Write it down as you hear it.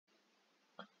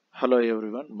Hello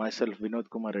everyone, myself Vinod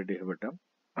Kumar Reddy Hivatam.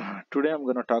 Today I'm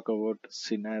going to talk about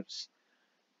Synapse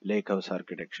Lakehouse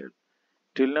architecture.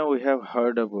 Till now we have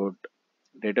heard about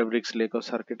Databricks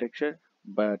Lakehouse architecture,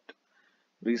 but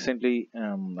recently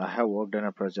I have worked on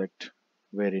a project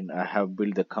wherein I have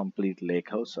built the complete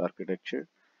Lakehouse architecture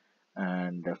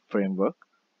and a framework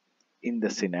in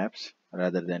the Synapse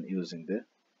rather than using the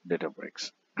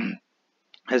Databricks.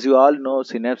 As you all know,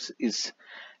 Synapse is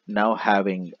now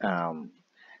having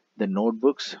the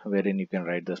notebooks wherein you can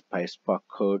write the PySpark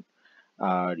code.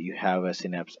 You have a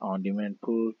Synapse On-Demand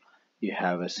pool, you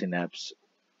have a Synapse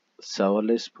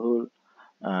serverless pool,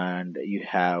 and you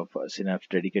have a Synapse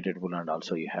dedicated pool, and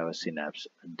also you have a Synapse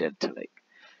Deltalake.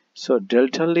 So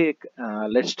Deltalake,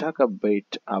 let's talk a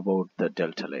bit about the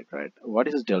Deltalake, right? What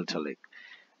is Deltalake?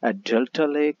 A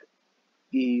Deltalake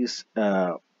is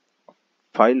a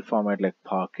file format like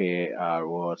Parquet or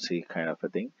ORC kind of a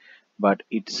thing, but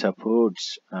it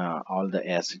supports all the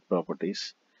ACID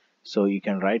properties. So you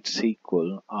can write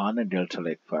SQL on a Delta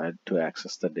Lake file to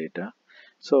access the data.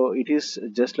 So it is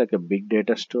just like a big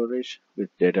data storage with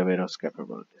data warehouse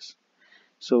capabilities.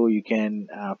 So you can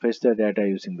fetch the data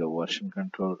using the version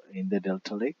control in the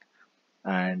Delta Lake,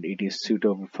 and it is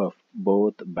suitable for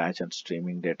both batch and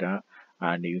streaming data,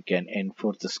 and you can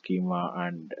enforce the schema,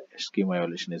 and schema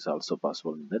evaluation is also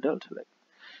possible in the Delta Lake.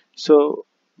 So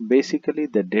basically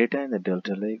the data in the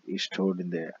Delta Lake is stored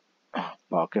in the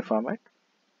Parquet format,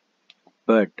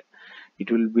 but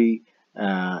it will be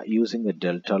using a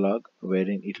delta log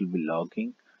wherein it will be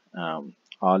logging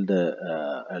all the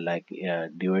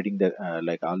dividing the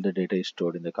like all the data is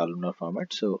stored in the columnar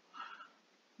format. So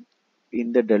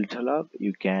in the delta log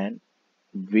you can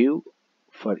view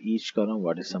for each column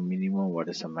what is the minimum, what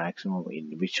is the maximum,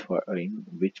 in which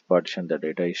partition the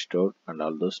data is stored, and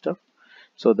all those stuff.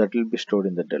 So that will be stored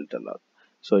in the delta log.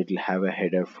 So it will have a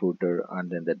header, footer,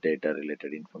 and then the data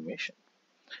related information.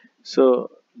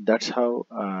 So that's how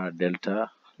delta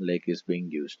lake is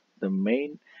being used. The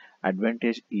main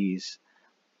advantage is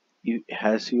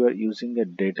as you are using a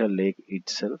data lake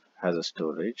itself has a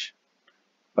storage,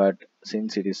 but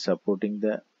since it is supporting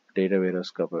the data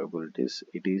warehouse capabilities,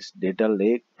 it is data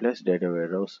lake plus data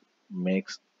warehouse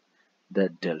makes the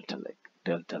delta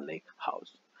lake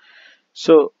house.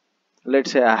 So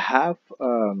let's say I have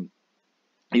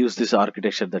used this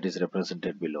architecture that is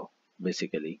represented below.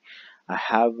 Basically I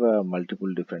have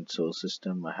multiple different source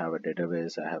system, I have a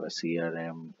database, I have a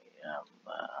crm,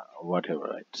 whatever,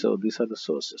 right? So these are the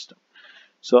source system.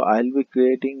 So I'll be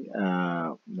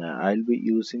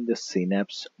using the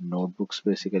Synapse notebooks.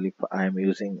 Basically, I am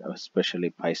using especially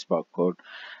PySpark code.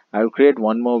 I'll create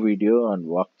one more video on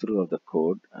walkthrough of the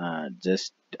code,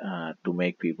 just to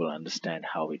make people understand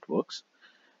how it works.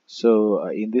 So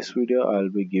in this video, I'll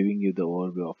be giving you the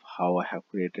overview of how I have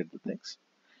created the things.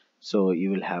 So you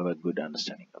will have a good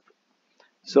understanding of it.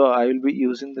 So I will be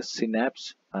using the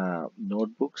Synapse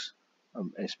notebooks,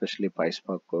 especially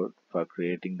PySpark code for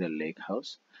creating the lake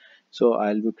house. So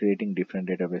I'll be creating different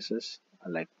databases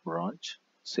like bronze,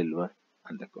 silver,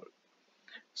 and the gold.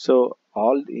 So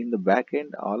all in the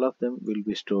backend, all of them will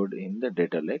be stored in the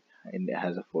data lake and it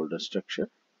has a folder structure.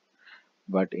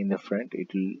 But in the front,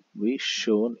 it will be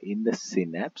shown in the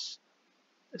Synapse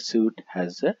suite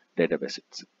as a database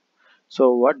itself.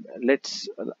 So what? Let's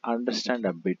understand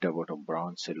a bit about a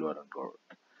bronze, silver, and gold.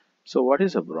 So what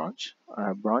is a bronze?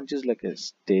 A bronze is like a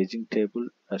staging table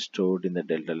stored in the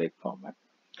Delta Lake format.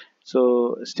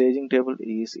 So staging table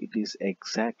is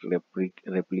exact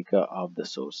replica of the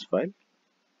source file,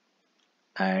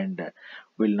 and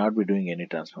will not be doing any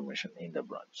transformation in the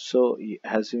branch. So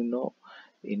as you know,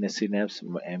 in a Synapse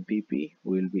MPP,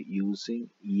 we will be using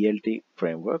ELT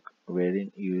framework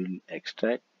wherein you will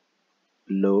extract,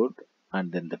 load,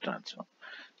 and then the transform.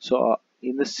 So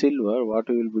in the silver, what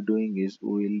we will be doing is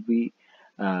we will be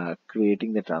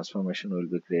creating the transformation. We will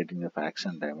be creating the facts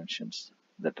and dimensions,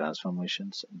 the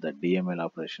transformations, the DML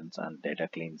operations, and data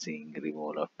cleansing,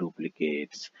 removal of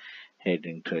duplicates,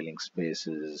 heading, trailing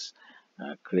spaces,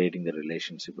 creating the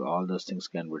relationship. All those things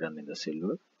can be done in the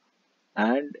silver.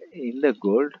 And in the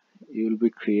gold, you will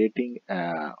be creating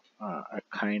a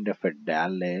kind of a DAL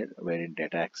layer, wherein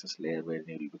data access layer, where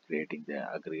you will be creating the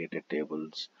aggregated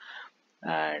tables,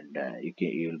 and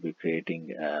you will be creating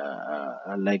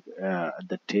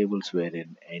the tables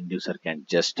wherein end user can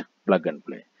just plug and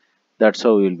play. That's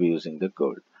how we'll be using the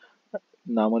code.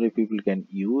 Normally people can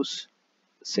use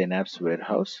Synapse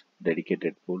warehouse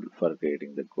dedicated pool for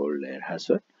creating the gold layer as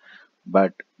well,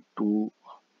 but to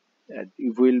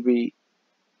if we'll be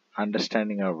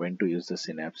understanding of when to use the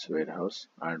Synapse warehouse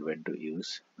and when to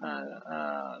use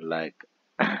like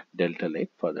Delta Lake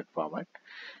for that format.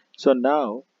 So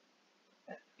now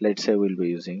let's say we'll be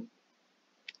using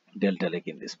Deltalake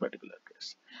in this particular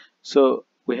case. So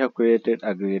we have created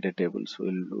aggregated tables.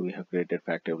 We have created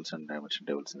fact tables and dimension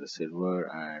tables in the silver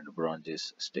and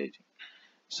bronze staging.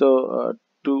 So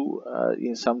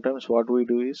in sometimes what we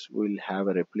do is we'll have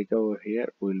a replica over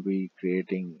here. We'll be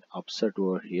creating upset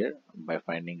over here by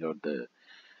finding out the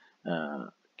uh,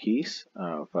 keys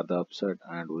for the upset,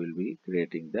 and we'll be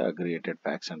creating the aggregated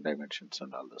facts and dimensions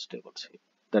and all those tables here.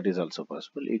 That is also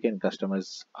possible. You can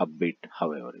customize a bit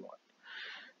however you want.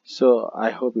 So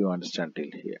I hope you understand till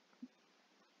here.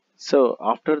 So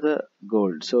after the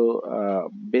gold, so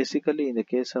basically in the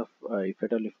case of if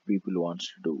at all if people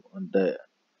wants to do, the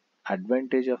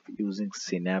advantage of using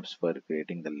Synapse for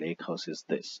creating the lake house is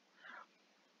this.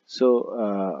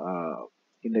 So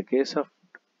in the case of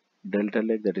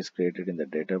Deltalake that is created in the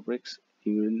Databricks,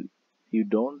 you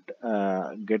don't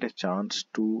get a chance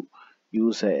to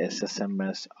use a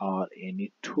SSMS or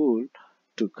any tool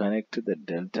to connect to the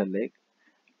Deltalake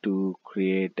to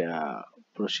create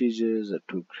procedures or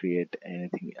to create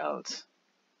anything else.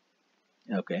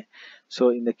 Okay, so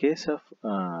in the case of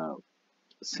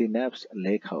Synapse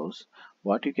Lakehouse,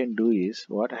 what you can do is,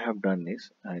 what I have done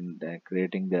is, and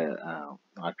creating the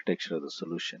architecture of the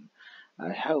solution,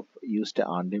 I have used the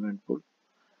on-demand pool,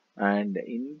 and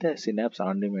in the Synapse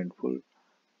on-demand pool,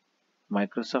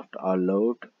 Microsoft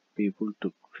allowed people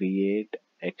to create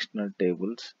external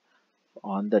tables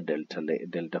on the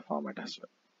Delta format as well.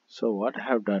 So what I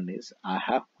have done is, I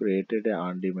have created an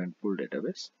on-demand pool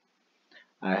database.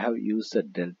 I have used the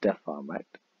Delta format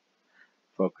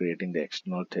for creating the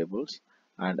external tables,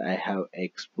 and I have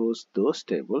exposed those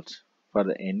tables for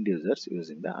the end users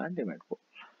using the on-demand pool.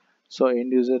 So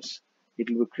end users, it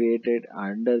will be created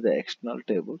under the external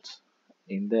tables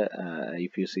in the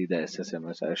if you see the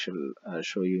SSMS, I shall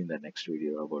show you in the next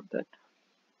video about that,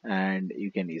 and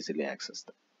you can easily access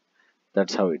them.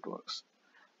 That's how it works.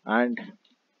 And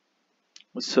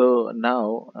so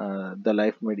now the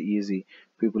life made easy.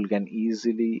 People can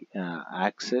easily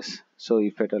access. So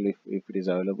if at all if it is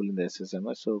available in the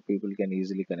SSMS, so people can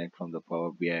easily connect from the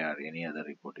Power BI or any other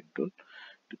reporting tool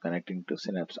to connecting to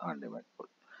Synapse On-Demand Pool.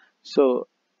 So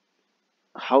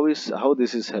how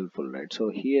this is helpful, right? So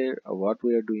here what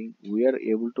we are doing, we are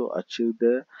able to achieve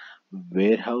the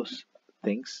warehouse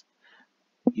things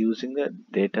using the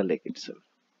data lake itself.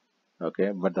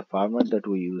 Okay, but the format that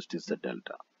we used is the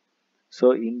Delta.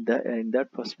 So in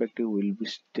that perspective, we'll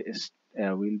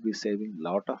be saving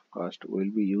lot of cost.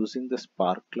 We'll be using the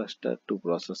Spark cluster to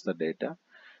process the data.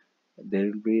 There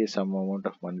will be some amount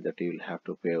of money that you will have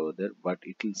to pay over there, but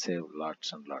it will save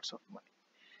lots and lots of money.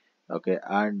 Okay,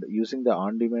 and using the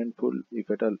on-demand pool,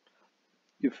 if at all,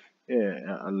 if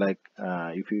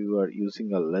if you are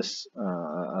using a less,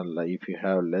 like if you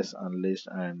have less unleashed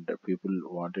and people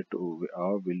wanted to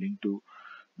are willing to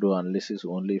do analysis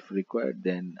only if required,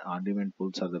 then on-demand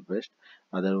pools are the best.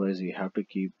 Otherwise, you have to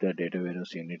keep the data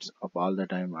warehouse units up all the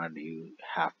time, and you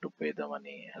have to pay the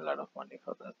money, a lot of money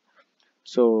for that.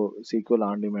 So SQL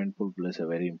on-demand pool plays a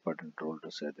very important role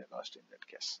to save the cost in that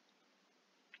case.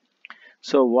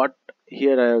 So what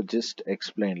here I have just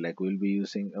explained, like we'll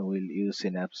use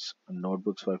Synapse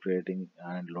notebooks for creating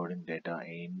and loading data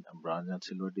in bronze and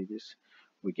silver DBs.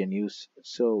 We can use,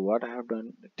 so what I have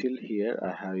done till here,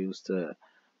 I have used the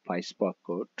PySpark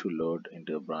code to load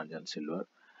into bronze and silver,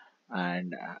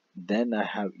 and then I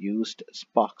have used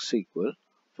Spark SQL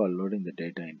for loading the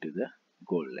data into the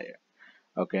gold layer.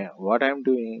 Okay, what I'm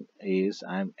doing is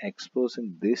I'm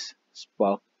exposing this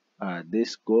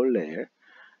gold layer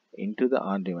into the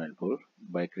on-demand pool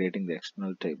by creating the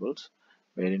external tables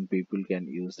wherein people can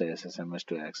use the SSMS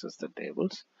to access the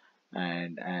tables,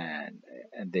 and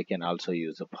they can also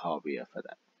use the Power BI for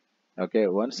that. Okay,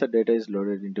 once the data is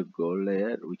loaded into gold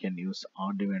layer, we can use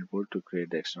on-demand pool to create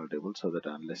the external table so that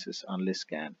analyst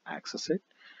can access it,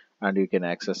 and you can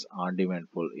access on-demand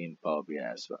pool in Power BI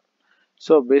as well.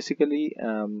 So basically,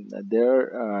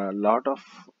 there are a lot of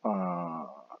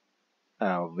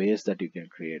ways that you can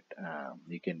create,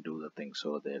 you can do the things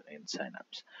over there in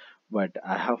Synapse. But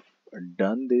I have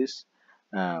done this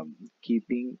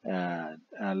keeping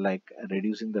like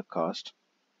reducing the cost.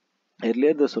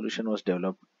 Earlier, the solution was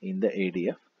developed in the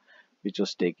ADF, which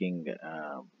was taking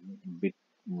bit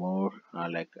more,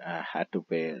 like I had to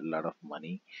pay a lot of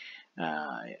money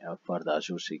for the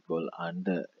Azure SQL and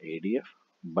the ADF.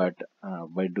 But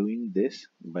by doing this,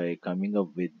 by coming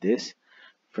up with this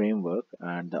framework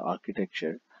and the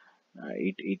architecture,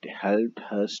 it helped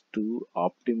us to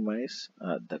optimize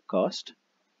the cost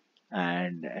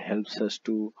and helps us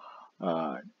to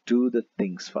do the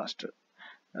things faster.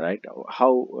 right?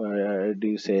 How do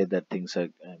you say that things are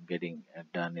getting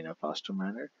done in a faster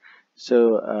manner?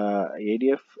 So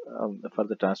ADF, for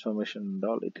the transformation and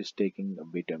all, it is taking a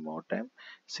bit more time,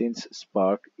 since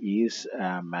Spark is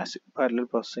a massive parallel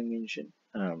processing engine,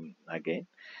 again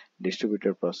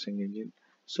distributed processing engine.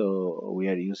 So we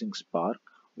are using Spark,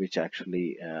 which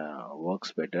actually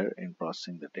works better in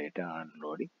processing the data and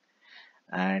loading,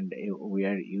 and we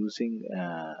are using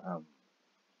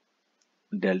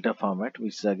Delta format,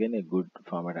 which is again a good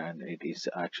format, and it is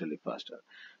actually faster.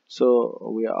 So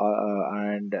we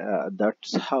are, and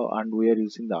that's how, and we are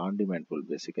using the on-demand pool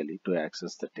basically to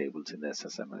access the tables in the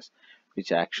SSMS,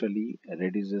 which actually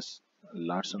reduces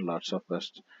lots and lots of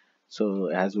cost. So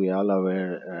as we all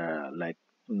aware, like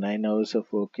 9 hours of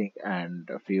working and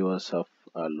a few hours of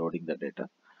loading the data.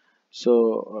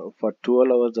 So for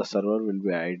 12 hours the server will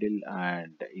be idle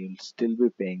and you'll still be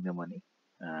paying the money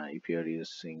if you are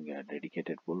using a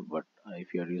dedicated pool. But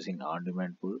if you are using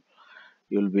on-demand pool,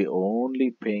 you'll be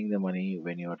only paying the money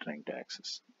when you are trying to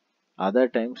access. Other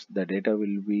times the data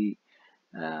will be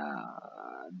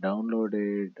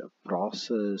downloaded,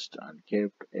 processed, and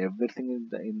kept everything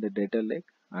in the data lake,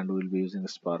 and we'll be using the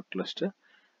Spark cluster.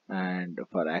 And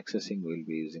for accessing, we'll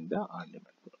be using the on-demand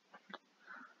pool.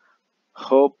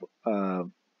 Hope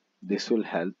this will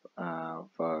help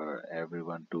for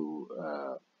everyone to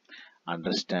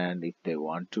understand. If they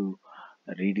want to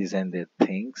redesign their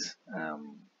things,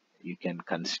 you can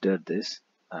consider this,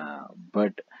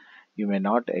 but you may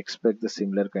not expect the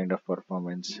similar kind of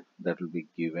performance that will be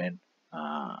given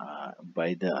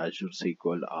by the Azure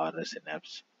SQL or the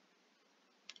Synapse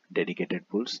dedicated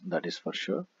pools, that is for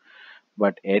sure.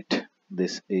 But yet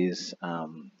this is,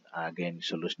 again,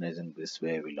 solutionizing this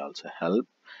way will also help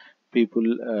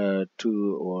people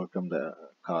to overcome the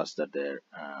cost that they're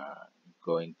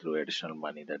going through, additional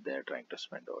money that they're trying to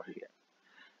spend over here.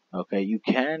 Okay, you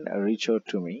can reach out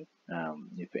to me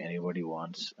if anybody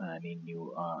wants any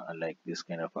new like this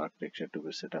kind of architecture to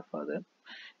be set up for them.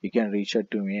 You can reach out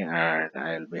to me and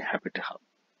I'll be happy to help.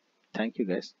 Thank you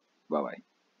guys. Bye bye.